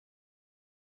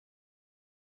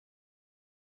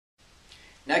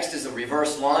Next is the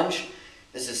reverse lunge.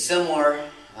 This is similar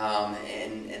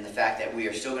in the fact that we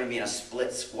are still going to be in a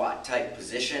split squat type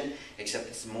position, except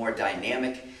it's more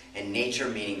dynamic in nature,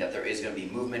 meaning that there is going to be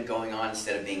movement going on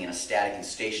instead of being in a static and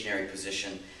stationary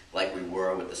position like we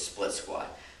were with the split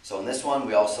squat. So in this one,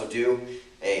 we also do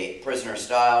a prisoner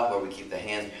style where we keep the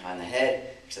hands behind the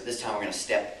head, except this time we're going to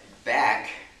step back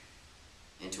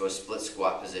into a split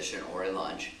squat position or a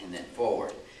lunge and then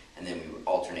forward. And then we would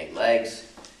alternate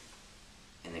legs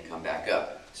and then come back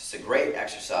up. It's a great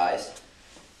exercise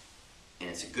and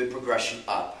it's a good progression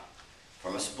up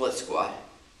from a split squat.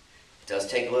 It does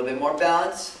take a little bit more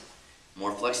balance,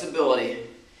 more flexibility,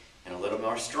 and a little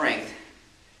more strength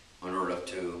in order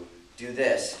to do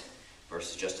this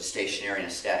versus just a stationary and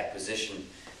a static position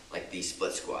like the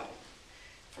split squat.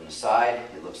 From the side,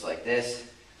 it looks like this.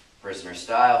 Prisoner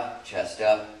style, chest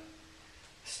up,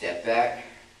 step back,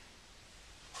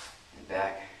 and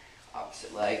back,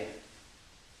 opposite leg,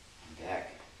 and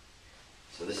back.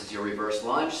 So this is your reverse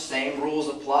lunge. Same rules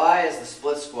apply as the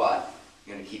split squat.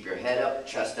 You're going to keep your head up,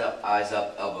 chest up, eyes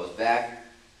up, elbows back.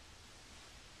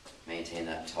 Maintain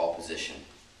that tall position.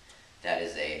 That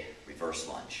is a reverse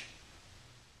lunge.